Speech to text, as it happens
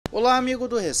Olá amigo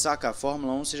do Ressaca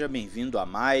Fórmula 1, seja bem-vindo a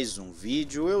mais um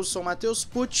vídeo. Eu sou Matheus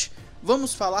Pucci.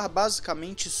 Vamos falar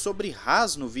basicamente sobre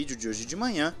Haas no vídeo de hoje de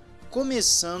manhã,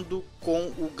 começando com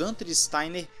o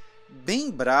Steiner bem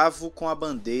bravo com a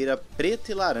bandeira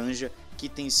preta e laranja que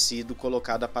tem sido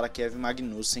colocada para Kevin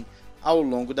Magnussen ao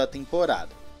longo da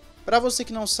temporada. Para você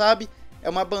que não sabe, é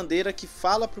uma bandeira que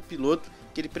fala para o piloto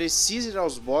que ele precisa ir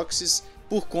aos boxes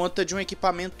por conta de um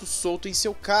equipamento solto em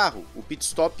seu carro. O pit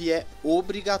stop é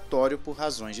obrigatório por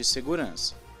razões de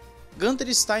segurança.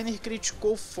 Steiner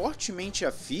criticou fortemente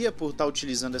a FIA por estar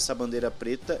utilizando essa bandeira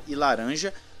preta e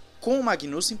laranja com o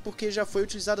Magnussen, porque já foi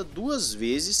utilizada duas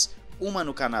vezes, uma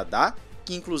no Canadá,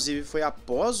 que inclusive foi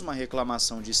após uma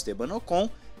reclamação de Esteban Ocon,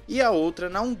 e a outra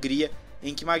na Hungria,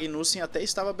 em que Magnussen até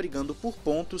estava brigando por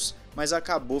pontos, mas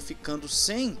acabou ficando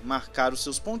sem marcar os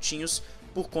seus pontinhos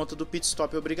por conta do pit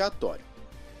stop obrigatório.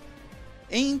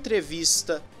 Em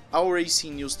entrevista ao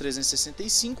Racing News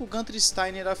 365,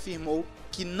 Steiner afirmou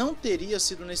que não teria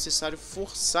sido necessário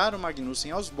forçar o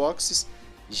Magnussen aos boxes,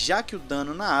 já que o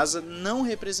dano na asa não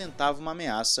representava uma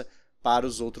ameaça para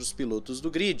os outros pilotos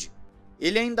do grid.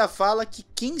 Ele ainda fala que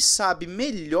quem sabe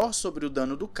melhor sobre o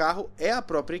dano do carro é a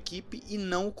própria equipe e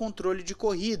não o controle de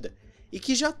corrida, e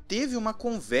que já teve uma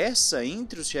conversa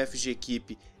entre os chefes de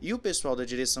equipe e o pessoal da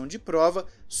direção de prova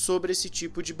sobre esse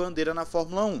tipo de bandeira na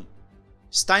Fórmula 1.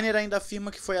 Steiner ainda afirma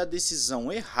que foi a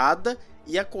decisão errada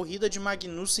e a corrida de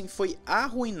Magnussen foi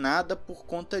arruinada por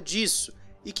conta disso,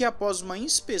 e que após uma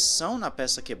inspeção na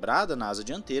peça quebrada na asa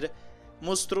dianteira,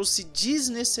 mostrou-se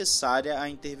desnecessária a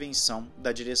intervenção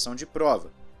da direção de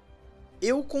prova.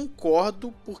 Eu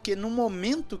concordo, porque no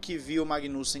momento que vi o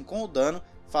Magnussen com o dano,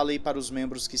 falei para os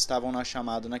membros que estavam na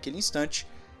chamada naquele instante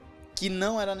que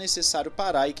não era necessário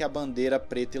parar e que a bandeira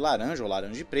preta e laranja, ou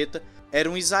laranja e preta,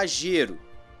 era um exagero.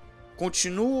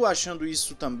 Continuo achando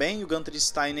isso também. O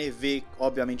Steiner vê,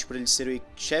 obviamente por ele ser o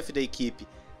chefe da equipe,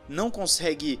 não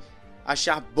consegue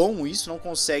achar bom isso, não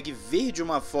consegue ver de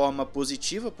uma forma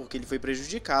positiva porque ele foi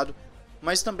prejudicado,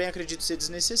 mas também acredito ser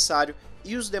desnecessário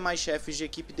e os demais chefes de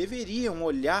equipe deveriam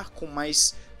olhar com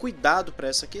mais cuidado para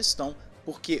essa questão,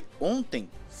 porque ontem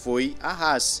foi a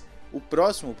Haas. O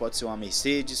próximo pode ser uma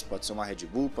Mercedes, pode ser uma Red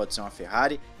Bull, pode ser uma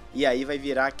Ferrari, e aí vai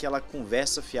virar aquela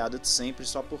conversa fiada de sempre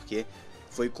só porque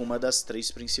foi com uma das três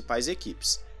principais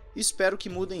equipes. Espero que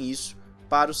mudem isso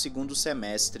para o segundo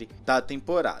semestre da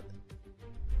temporada.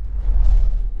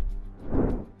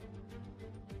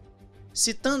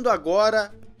 Citando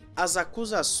agora as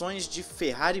acusações de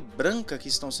Ferrari Branca que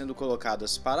estão sendo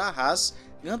colocadas para a Haas,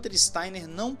 Steiner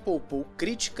não poupou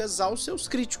críticas aos seus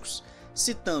críticos,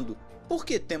 citando: "Por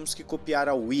que temos que copiar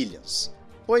a Williams?"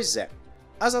 Pois é,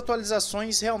 as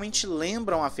atualizações realmente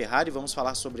lembram a Ferrari, vamos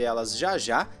falar sobre elas já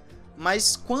já,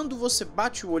 mas quando você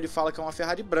bate o olho e fala que é uma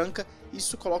Ferrari branca,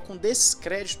 isso coloca um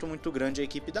descrédito muito grande à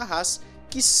equipe da Haas,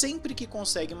 que sempre que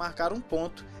consegue marcar um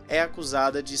ponto é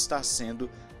acusada de estar sendo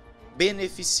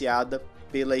beneficiada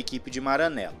pela equipe de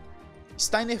Maranello.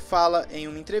 Steiner fala em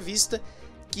uma entrevista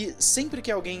que sempre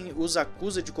que alguém os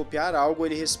acusa de copiar algo,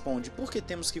 ele responde: "Por que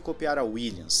temos que copiar a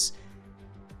Williams?"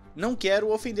 Não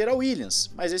quero ofender a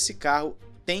Williams, mas esse carro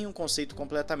tem um conceito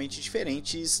completamente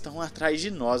diferente e estão atrás de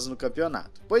nós no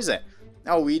campeonato. Pois é,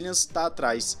 a Williams está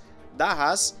atrás da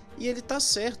Haas e ele está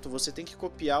certo, você tem que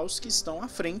copiar os que estão à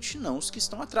frente, não os que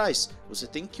estão atrás. Você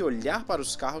tem que olhar para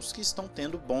os carros que estão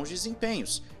tendo bons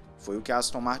desempenhos. Foi o que a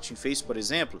Aston Martin fez, por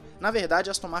exemplo. Na verdade,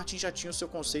 a Aston Martin já tinha o seu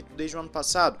conceito desde o ano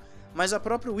passado, mas a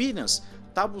própria Williams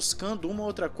está buscando uma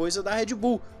outra coisa da Red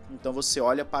Bull. Então você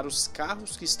olha para os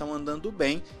carros que estão andando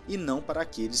bem e não para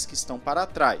aqueles que estão para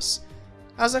trás.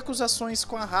 As acusações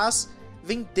com a Haas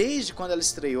vêm desde quando ela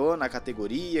estreou na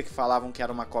categoria, que falavam que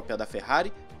era uma cópia da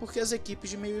Ferrari, porque as equipes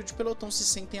de meio de pelotão se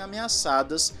sentem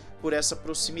ameaçadas por essa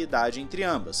proximidade entre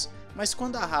ambas. Mas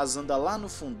quando a Haas anda lá no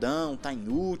fundão, tá em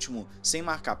último, sem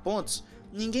marcar pontos,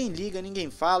 ninguém liga, ninguém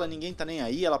fala, ninguém tá nem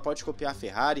aí. Ela pode copiar a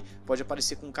Ferrari, pode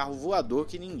aparecer com um carro voador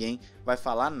que ninguém vai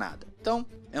falar nada. Então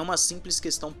é uma simples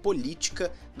questão política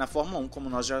na Fórmula 1, como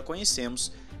nós já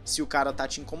conhecemos. Se o cara tá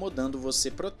te incomodando, você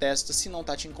protesta. Se não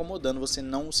tá te incomodando, você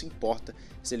não se importa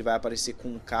se ele vai aparecer com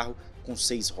um carro com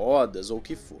 6 rodas ou o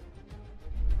que for.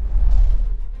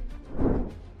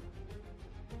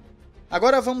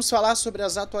 Agora vamos falar sobre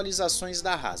as atualizações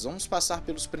da Haas. Vamos passar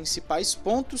pelos principais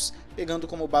pontos, pegando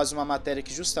como base uma matéria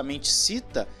que justamente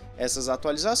cita essas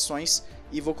atualizações,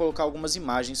 e vou colocar algumas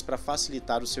imagens para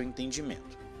facilitar o seu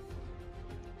entendimento.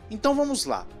 Então vamos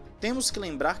lá. Temos que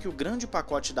lembrar que o grande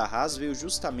pacote da Haas veio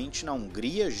justamente na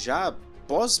Hungria, já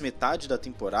pós metade da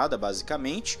temporada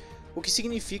basicamente, o que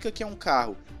significa que é um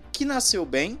carro que nasceu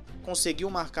bem, conseguiu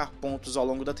marcar pontos ao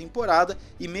longo da temporada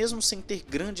e mesmo sem ter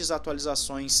grandes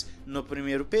atualizações no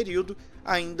primeiro período,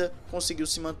 ainda conseguiu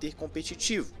se manter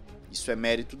competitivo. Isso é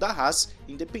mérito da Haas,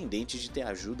 independente de ter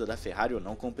ajuda da Ferrari ou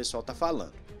não, como o pessoal está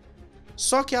falando.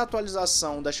 Só que a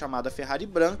atualização da chamada Ferrari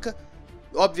Branca,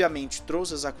 obviamente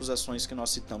trouxe as acusações que nós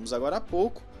citamos agora há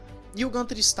pouco, e o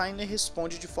Steiner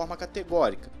responde de forma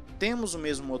categórica. Temos o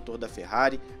mesmo motor da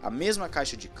Ferrari, a mesma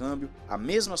caixa de câmbio, a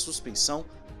mesma suspensão,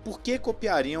 por que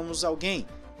copiaríamos alguém?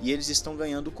 E eles estão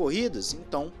ganhando corridas,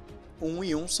 então 1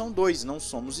 e 1 são 2, não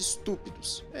somos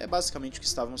estúpidos. É basicamente o que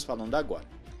estávamos falando agora.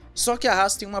 Só que a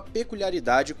Haas tem uma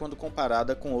peculiaridade quando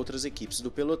comparada com outras equipes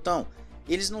do pelotão.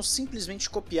 Eles não simplesmente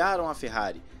copiaram a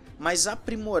Ferrari, mas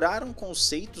aprimoraram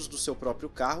conceitos do seu próprio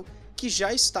carro que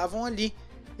já estavam ali.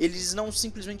 Eles não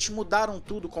simplesmente mudaram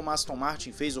tudo como a Aston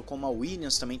Martin fez ou como a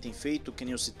Williams também tem feito, que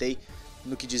nem eu citei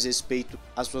no que diz respeito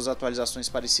às suas atualizações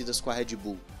parecidas com a Red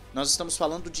Bull. Nós estamos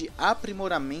falando de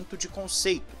aprimoramento de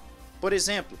conceito. Por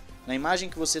exemplo, na imagem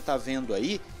que você está vendo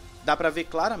aí, dá para ver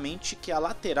claramente que a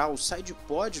lateral, o side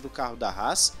pod do carro da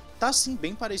Haas, está sim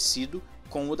bem parecido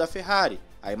com o da Ferrari.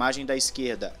 A imagem da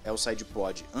esquerda é o side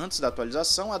pod antes da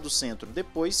atualização, a do centro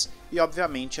depois e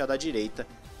obviamente a da direita,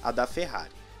 a da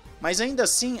Ferrari. Mas ainda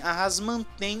assim, a Haas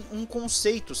mantém um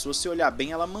conceito, se você olhar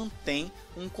bem, ela mantém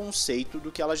um conceito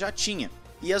do que ela já tinha.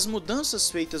 E as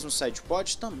mudanças feitas no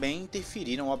sidepod também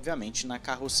interferiram, obviamente, na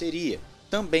carroceria,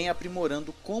 também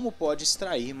aprimorando como pode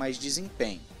extrair mais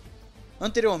desempenho.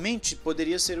 Anteriormente,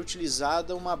 poderia ser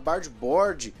utilizada uma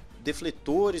bargeboard,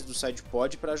 defletores do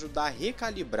sidepod para ajudar a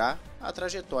recalibrar a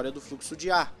trajetória do fluxo de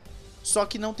ar. Só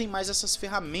que não tem mais essas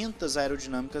ferramentas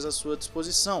aerodinâmicas à sua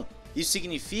disposição. Isso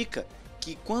significa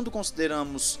que quando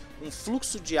consideramos um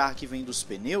fluxo de ar que vem dos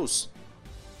pneus,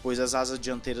 pois as asas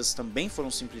dianteiras também foram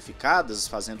simplificadas,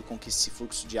 fazendo com que esse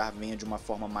fluxo de ar venha de uma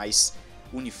forma mais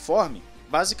uniforme,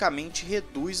 basicamente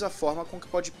reduz a forma com que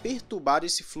pode perturbar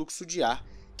esse fluxo de ar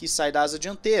que sai da asa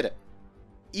dianteira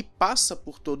e passa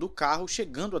por todo o carro,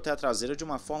 chegando até a traseira de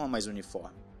uma forma mais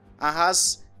uniforme. A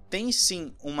Haas tem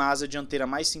sim uma asa dianteira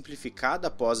mais simplificada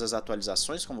após as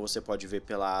atualizações, como você pode ver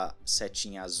pela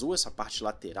setinha azul, essa parte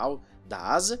lateral da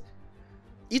asa.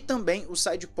 E também o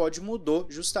sidepod mudou,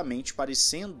 justamente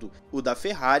parecendo o da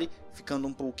Ferrari, ficando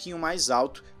um pouquinho mais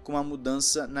alto, com uma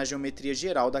mudança na geometria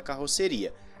geral da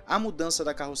carroceria. A mudança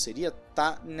da carroceria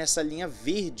está nessa linha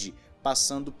verde,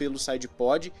 passando pelo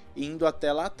sidepod e indo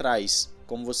até lá atrás,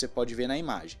 como você pode ver na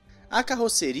imagem. A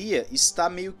carroceria está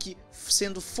meio que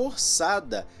sendo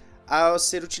forçada a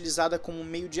ser utilizada como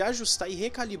meio de ajustar e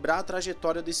recalibrar a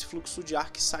trajetória desse fluxo de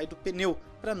ar que sai do pneu,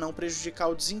 para não prejudicar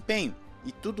o desempenho.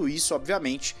 E tudo isso,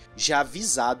 obviamente, já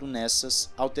avisado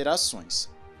nessas alterações.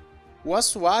 O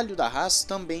assoalho da Haas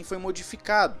também foi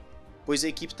modificado, pois a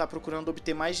equipe está procurando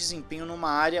obter mais desempenho numa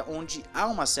área onde há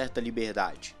uma certa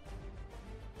liberdade.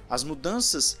 As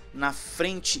mudanças na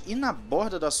frente e na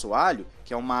borda do assoalho,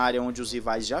 que é uma área onde os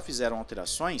rivais já fizeram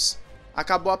alterações,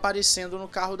 acabou aparecendo no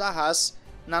carro da Haas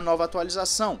na nova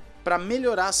atualização, para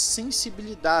melhorar a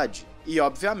sensibilidade. E,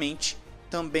 obviamente,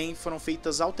 também foram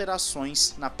feitas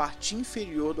alterações na parte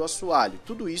inferior do assoalho.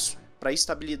 Tudo isso para a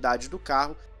estabilidade do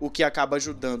carro, o que acaba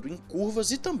ajudando em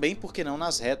curvas e também, por que não,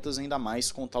 nas retas, ainda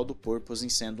mais com o tal do porpoising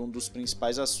sendo um dos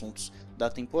principais assuntos da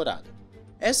temporada.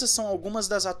 Essas são algumas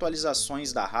das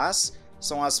atualizações da Haas,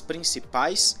 são as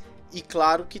principais e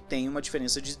claro que tem uma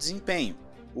diferença de desempenho.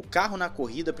 O carro na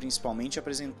corrida principalmente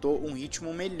apresentou um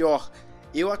ritmo melhor.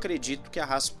 Eu acredito que a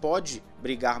Haas pode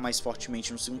brigar mais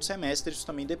fortemente no segundo semestre, isso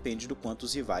também depende do quanto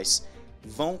os rivais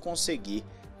vão conseguir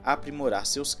aprimorar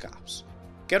seus carros.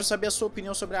 Quero saber a sua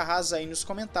opinião sobre a Haas aí nos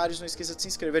comentários, não esqueça de se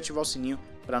inscrever e ativar o sininho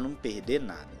para não perder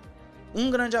nada.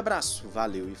 Um grande abraço,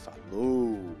 valeu e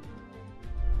falou!